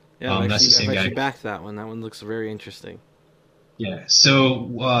recently, that's the same guy. I've actually backed that one. That one looks very interesting. Yeah. So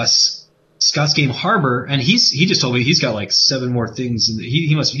Scott's game Harbor, and he just told me he's got like 7 more things.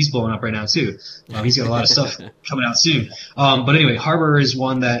 He's blowing up right now too. He's got a lot of stuff coming out soon. But anyway, Harbor is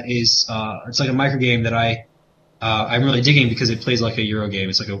one that is it's like a micro game that I'm really digging because it plays like a Euro game.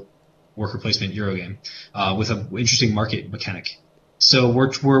 It's like a worker placement Euro game with an interesting market mechanic. So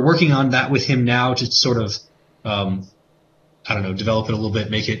we're working on that with him now to sort of develop it a little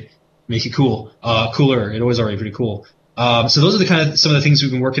bit, make it cool, cooler. It was already pretty cool. So those are some of the things we've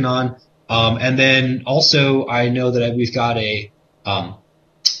been working on. And then also I know that we've got a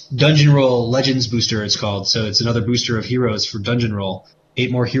Dungeon Roll Legends booster, it's called. So it's another booster of heroes for Dungeon Roll, 8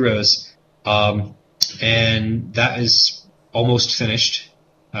 more heroes. And that is almost finished.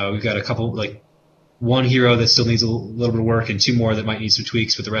 We've got a couple, like 1 hero that still needs a little bit of work and 2 more that might need some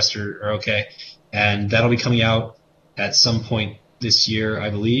tweaks, but the rest are okay. And that'll be coming out at some point this year, I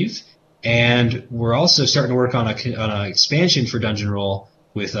believe. And we're also starting to work on an expansion for Dungeon Roll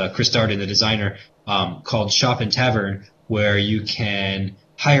with Chris Darden, the designer, called Shop and Tavern, where you can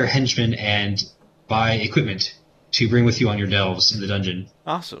hire henchmen and buy equipment to bring with you on your delves in the dungeon.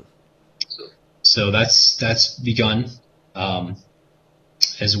 Awesome. So that's begun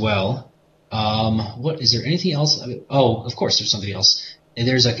as well. What is there anything else? Of course, there's something else. And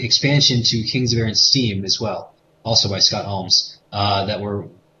there's an expansion to Kings of Air and Steam as well, also by Scott Alms, that we're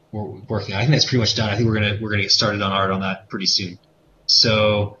working on. I think that's pretty much done. I think we're gonna get started on art on that pretty soon.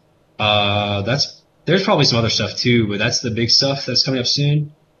 So there's probably some other stuff too, but that's the big stuff that's coming up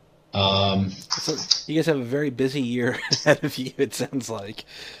soon. So you guys have a very busy year ahead of you, it sounds like.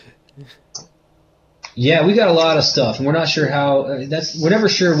 Yeah, we got a lot of stuff, and we're not sure how. We're never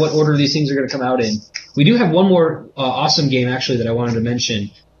sure what order these things are going to come out in. We do have one more awesome game actually that I wanted to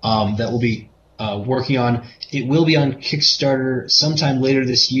mention that we'll be working on. It will be on Kickstarter sometime later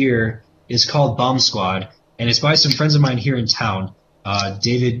this year. It's called Bomb Squad, and it's by some friends of mine here in town,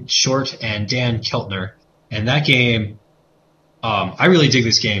 David Short and Dan Keltner. And that game, I really dig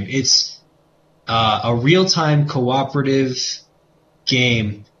this game. It's a real-time cooperative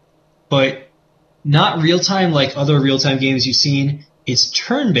game, but not real-time like other real-time games you've seen. It's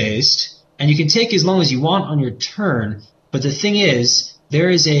turn-based, and you can take as long as you want on your turn. But the thing is,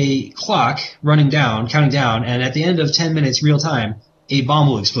 there is a clock counting down, and at the end of 10 minutes real-time, a bomb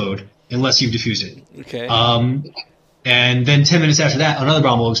will explode unless you've defused it. Okay. And then 10 minutes after that, another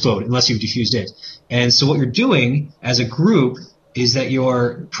bomb will explode unless you've defused it. And so what you're doing as a group is that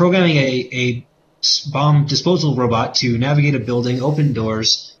you're programming a bomb disposal robot to navigate a building, open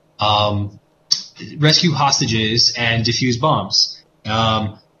doors, rescue hostages, and defuse bombs.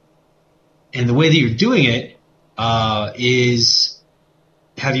 And the way that you're doing it is...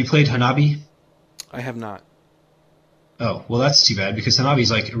 Have you played Hanabi? I have not. Oh, well, that's too bad, because Hanabi is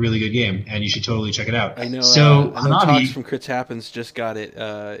like a really good game, and you should totally check it out. I know. So I know Talks from Crits Happens just got it,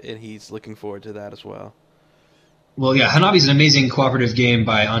 and he's looking forward to that as well. Well, yeah, Hanabi is an amazing cooperative game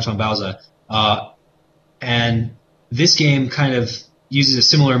by Antoine Bauza, and this game kind of uses a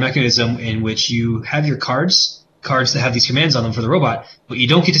similar mechanism in which you have your cards that have these commands on them for the robot, but you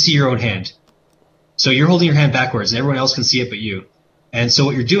don't get to see your own hand. So you're holding your hand backwards, and everyone else can see it but you. And so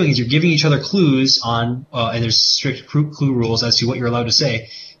what you're doing is you're giving each other clues on, and there's strict clue rules as to what you're allowed to say,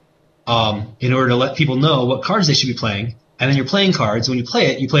 in order to let people know what cards they should be playing. And then you're playing cards. When you play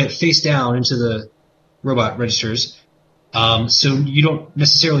it face down into the robot registers. So you don't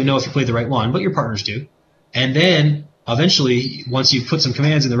necessarily know if you played the right one, but your partners do. And then eventually, once you've put some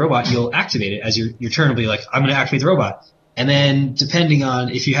commands in the robot, you'll activate it as your turn will be like, I'm going to activate the robot. And then depending on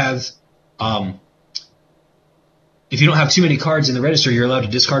if you have, if you don't have too many cards in the register, you're allowed to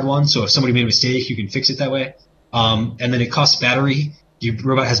discard one. So if somebody made a mistake, you can fix it that way. And then it costs battery. Your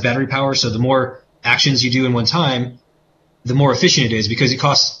robot has battery power, so the more actions you do in one time, the more efficient it is, because it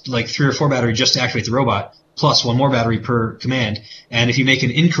costs like 3 or 4 battery just to activate the robot, plus 1 more battery per command. And if you make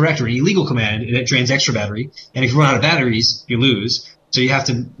an incorrect or an illegal command, it drains extra battery. And if you run out of batteries, you lose. So you have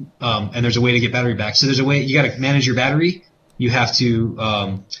to, and there's a way to get battery back. So there's a way, you got to manage your battery. You have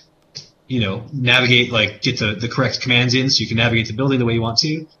to, navigate, like get the correct commands in so you can navigate the building the way you want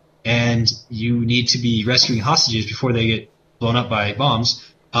to. And you need to be rescuing hostages before they get blown up by bombs.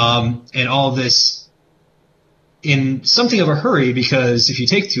 And all of this in something of a hurry, because if you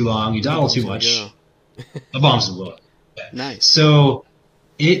take too long, you dawdle too much, the bombs will blow up. Yeah. Nice. So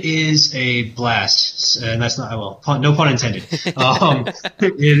It is a blast, and that's not no pun intended.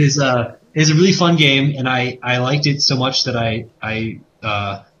 It is a really fun game, and I liked it so much that I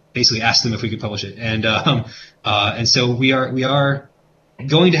basically asked them if we could publish it, and so we are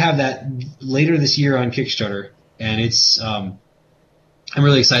going to have that later this year on Kickstarter, and it's I'm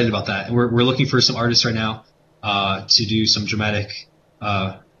really excited about that. And we're looking for some artists right now to do some dramatic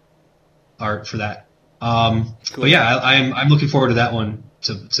art for that. Cool. But yeah, I'm looking forward to that one.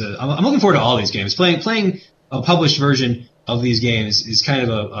 I'm looking forward to all these games. Playing a published version of these games is kind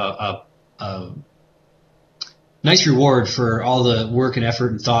of a nice reward for all the work and effort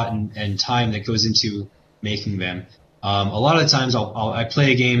and thought and time that goes into making them. A lot of the times I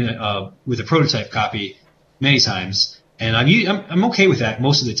play a game with a prototype copy many times, and I'm okay with that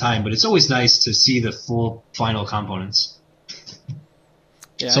most of the time. But it's always nice to see the full final components.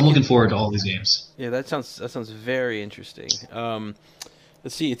 Yeah, so I'm looking forward to all these games. Yeah, that sounds very interesting.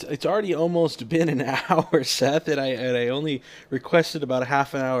 Let's see, it's already almost been an hour, Seth, and I only requested about a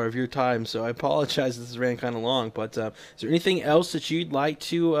half an hour of your time, so I apologize this ran kind of long. But is there anything else that you'd like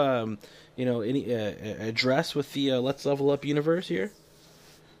to address with the Let's Level Up universe here?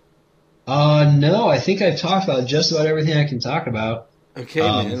 No, I think I've talked about just about everything I can talk about. Okay,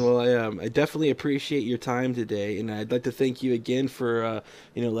 man. Well, I definitely appreciate your time today, and I'd like to thank you again for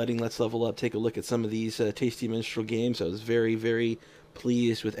letting Let's Level Up take a look at some of these Tasty Minstrel games. I was very, very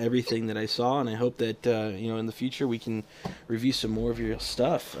pleased with everything that I saw, and I hope that in the future we can review some more of your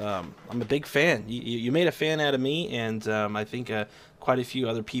stuff. I'm a big fan. You made a fan out of me, and I think quite a few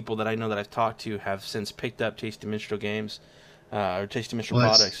other people that I know that I've talked to have since picked up Tasty Minstrel games or Tasty Minstrel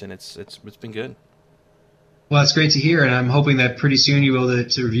products, and it's been good. Well, that's great to hear, and I'm hoping that pretty soon you'll be able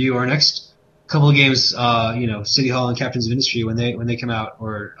to review our next couple of games, City Hall and Captains of Industry when they come out,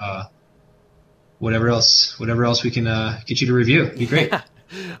 or whatever else we can get you to review. It'd be great.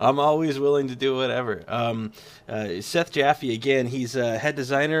 I'm always willing to do whatever. Seth Jaffee, again, he's a head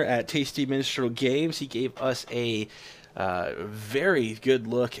designer at Tasty Minstrel Games. He gave us a very good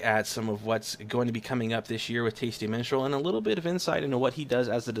look at some of what's going to be coming up this year with Tasty Minstrel, and a little bit of insight into what he does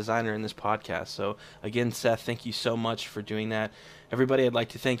as a designer in this podcast. So again, Seth, thank you so much for doing that. Everybody, I'd like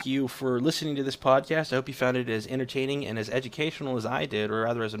to thank you for listening to this podcast. I hope you found it as entertaining and as educational as I did, or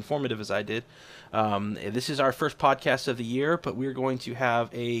rather as informative as I did. This is our first podcast of the year, but we're going to have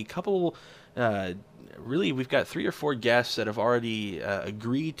a couple really, we've got 3 or 4 guests that have already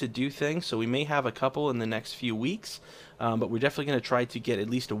agreed to do things, so we may have a couple in the next few weeks, but we're definitely going to try to get at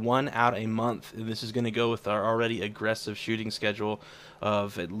least one out a month. This is going to go with our already aggressive shooting schedule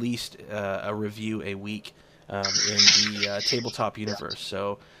of at least a review a week in the tabletop universe.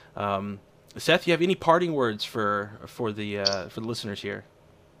 So, Seth, you have any parting words for the listeners here?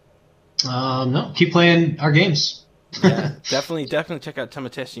 No, keep playing our games. Yeah, definitely check out some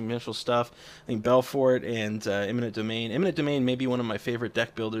of Tasty Minstrel stuff. I think Belfort and Eminent Domain. Eminent Domain may be one of my favorite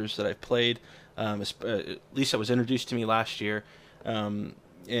deck builders that I've played. At least that was introduced to me last year.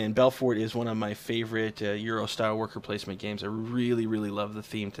 And Belfort is one of my favorite Euro-style worker placement games. I really, really love the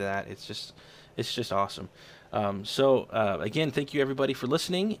theme to that. It's just awesome. So again, thank you everybody for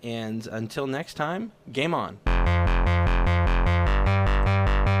listening, and until next time, game on.